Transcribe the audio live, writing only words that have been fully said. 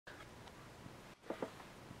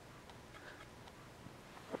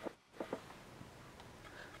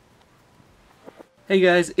Hey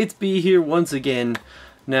guys, it's B here once again.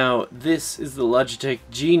 Now, this is the Logitech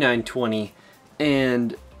G920,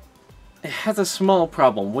 and it has a small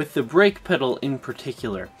problem with the brake pedal in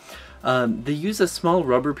particular. They use a small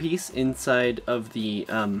rubber piece inside of the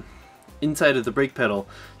brake pedal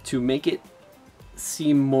to make it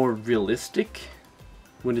seem more realistic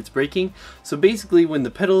when it's braking. So basically, when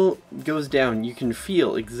the pedal goes down, you can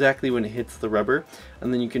feel exactly when it hits the rubber,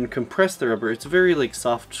 and then you can compress the rubber. It's very like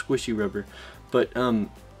soft, squishy rubber, but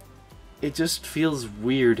it just feels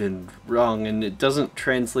weird and wrong, and it doesn't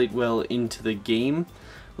translate well into the game.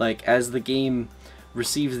 Like, as the game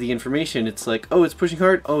receives the information, it's like, oh, it's pushing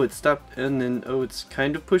hard, oh, it stopped, and then, oh, it's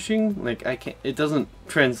kind of pushing. Like, it doesn't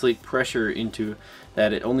translate pressure into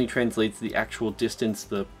that. It only translates the actual distance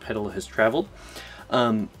the pedal has traveled.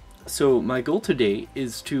 So my goal today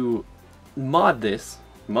is to mod this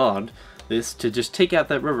to just take out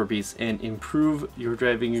that rubber piece and improve your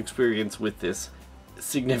driving experience with this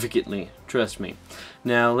significantly, trust me.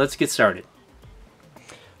 Now let's get started.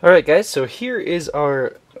 Alright guys, so here is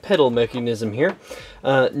our pedal mechanism here.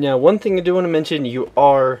 Now one thing I do want to mention, you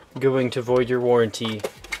are going to void your warranty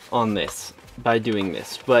on this by doing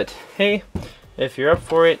this, but hey, if you're up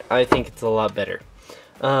for it, I think it's a lot better.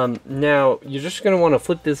 Now you're just going to want to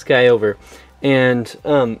flip this guy over, and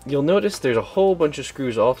you'll notice there's a whole bunch of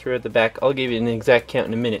screws all throughout the back. I'll give you an exact count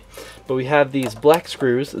in a minute, but we have these black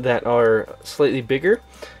screws that are slightly bigger,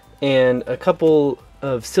 and a couple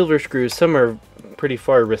of silver screws. Some are pretty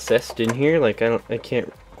far recessed in here, like I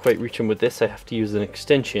can't quite reach them with this. I have to use an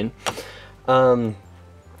extension. But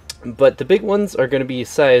the big ones are going to be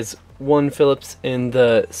size 1 Phillips, and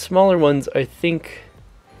the smaller ones I think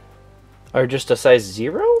are just a size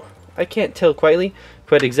 0? I can't tell quite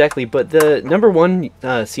exactly, but the number 1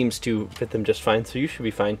 seems to fit them just fine, so you should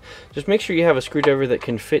be fine. Just make sure you have a screwdriver that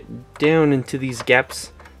can fit down into these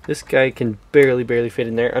gaps. This guy can barely fit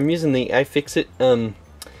in there. I'm using the iFixit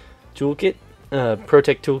toolkit,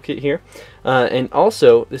 Protect toolkit here. And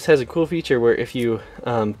also, this has a cool feature where if you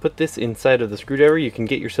put this inside of the screwdriver, you can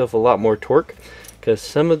get yourself a lot more torque, because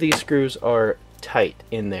some of these screws are tight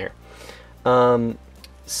in there.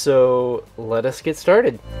 So let us get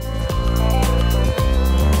started.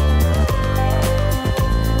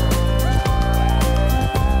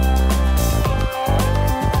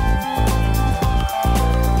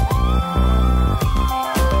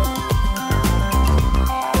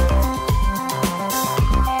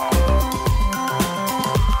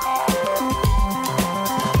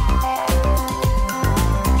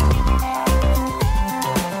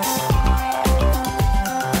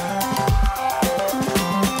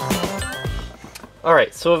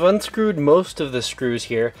 Alright, so I've unscrewed most of the screws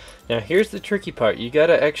here. Now here's the tricky part. You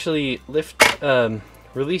gotta actually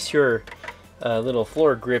release your little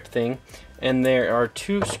floor grip thing, and there are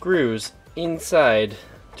 2 screws inside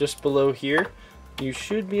just below here. You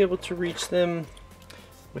should be able to reach them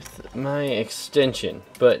with my extension,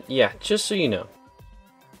 but yeah, just so you know.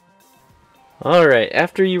 Alright,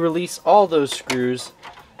 after you release all those screws,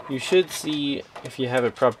 you should see, if you have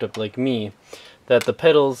it propped up like me, that the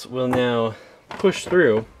pedals will now push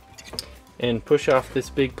through and push off this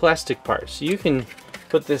big plastic part. So you can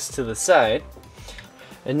put this to the side,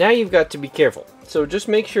 and now you've got to be careful. So just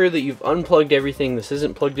make sure that you've unplugged everything. This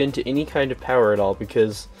isn't plugged into any kind of power at all,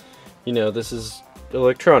 because, you know, this is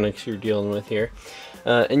electronics you're dealing with here.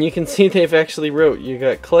 And you can see they've actually wrote, you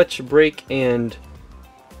got clutch, brake, and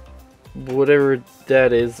whatever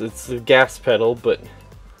that is. It's the gas pedal, but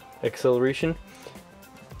acceleration,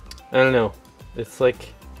 I don't know, it's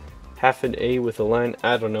like half an A with a line.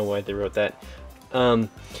 I don't know why they wrote that.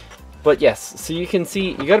 But yes, so you can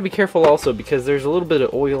see, you got to be careful also, because there's a little bit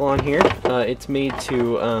of oil on here. It's made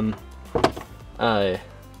to,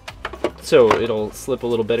 so it'll slip a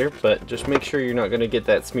little better, but just make sure you're not going to get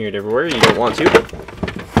that smeared everywhere. You don't want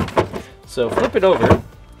to. So flip it over,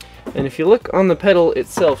 and if you look on the pedal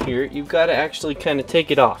itself here, you've got to actually kind of take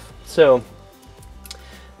it off. So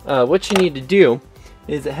what you need to do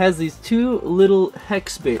is it has these 2 little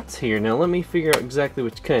hex bits here. Now let me figure out exactly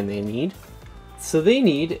which kind they need. So they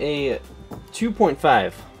need a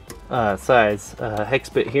 2.5 size hex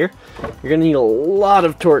bit here. You're going to need a lot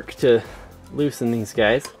of torque to loosen these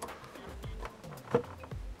guys.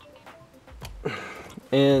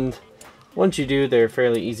 And once you do, they're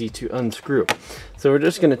fairly easy to unscrew. So we're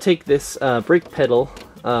just going to take this brake pedal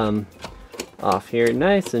off here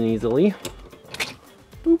nice and easily.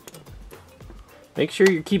 Boop. Make sure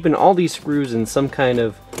you're keeping all these screws in some kind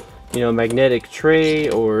of, you know, magnetic tray,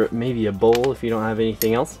 or maybe a bowl if you don't have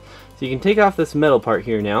anything else. So you can take off this metal part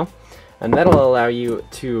here now, and that'll allow you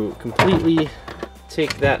to completely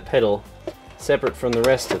take that pedal separate from the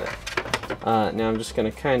rest of it. Now I'm just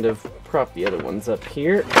going to kind of prop the other ones up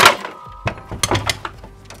here.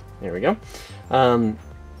 There we go.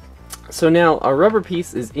 So now our rubber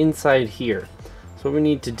piece is inside here. So what we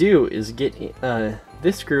need to do is get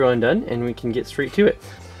this screw undone, and we can get straight to it.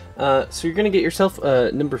 So you're going to get yourself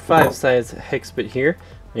a number 5 size hex bit here.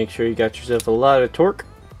 Make sure you got yourself a lot of torque.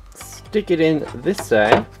 Stick it in this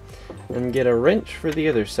side, and get a wrench for the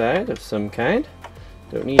other side of some kind.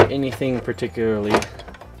 Don't need anything particularly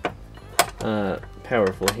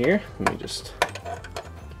powerful here. Let me just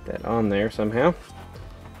get that on there somehow.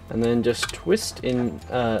 And then just twist in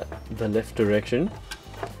the left direction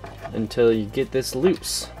until you get this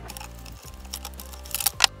loose.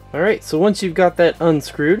 Alright, so once you've got that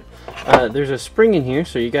unscrewed, there's a spring in here,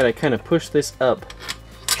 so you gotta kind of push this up,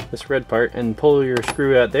 this red part, and pull your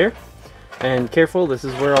screw out there. And careful, this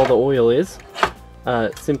is where all the oil is.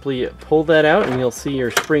 Simply pull that out and you'll see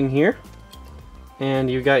your spring here. And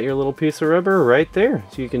you got your little piece of rubber right there.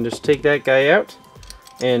 So you can just take that guy out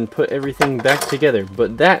and put everything back together.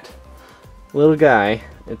 But that little guy,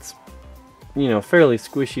 it's, you know, fairly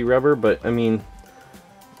squishy rubber, but I mean,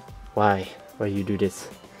 why you do this?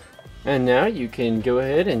 And now you can go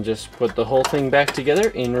ahead and just put the whole thing back together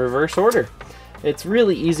in reverse order. It's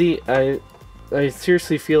really easy. I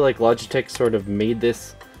seriously feel like Logitech sort of made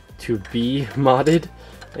this to be modded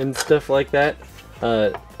and stuff like that,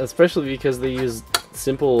 especially because they use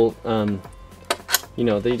simple, you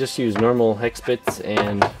know, they just use normal hex bits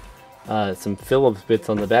and some Phillips bits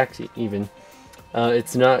on the back even.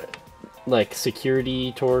 It's not like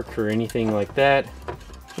security torque or anything like that,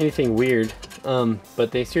 anything weird,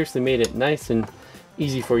 but they seriously made it nice and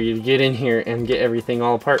easy for you to get in here and get everything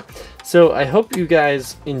all apart. So I hope you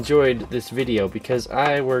guys enjoyed this video, because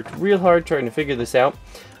I worked real hard trying to figure this out.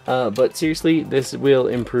 But seriously, this will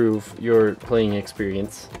improve your playing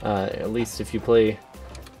experience, at least if you play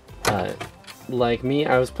like me.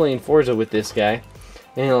 I was playing Forza with this guy,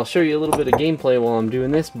 and I'll show you a little bit of gameplay while I'm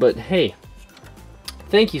doing this. But hey,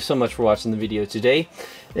 thank you so much for watching the video today.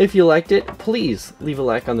 If you liked it, please leave a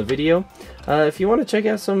like on the video. If you want to check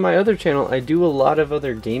out some of my other channel, I do a lot of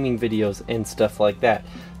other gaming videos and stuff like that.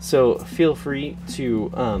 So feel free to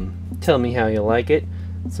tell me how you like it.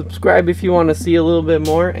 Subscribe if you want to see a little bit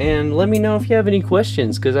more, and let me know if you have any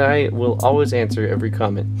questions, because I will always answer every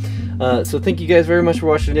comment. So thank you guys very much for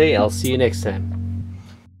watching today. I'll see you next time.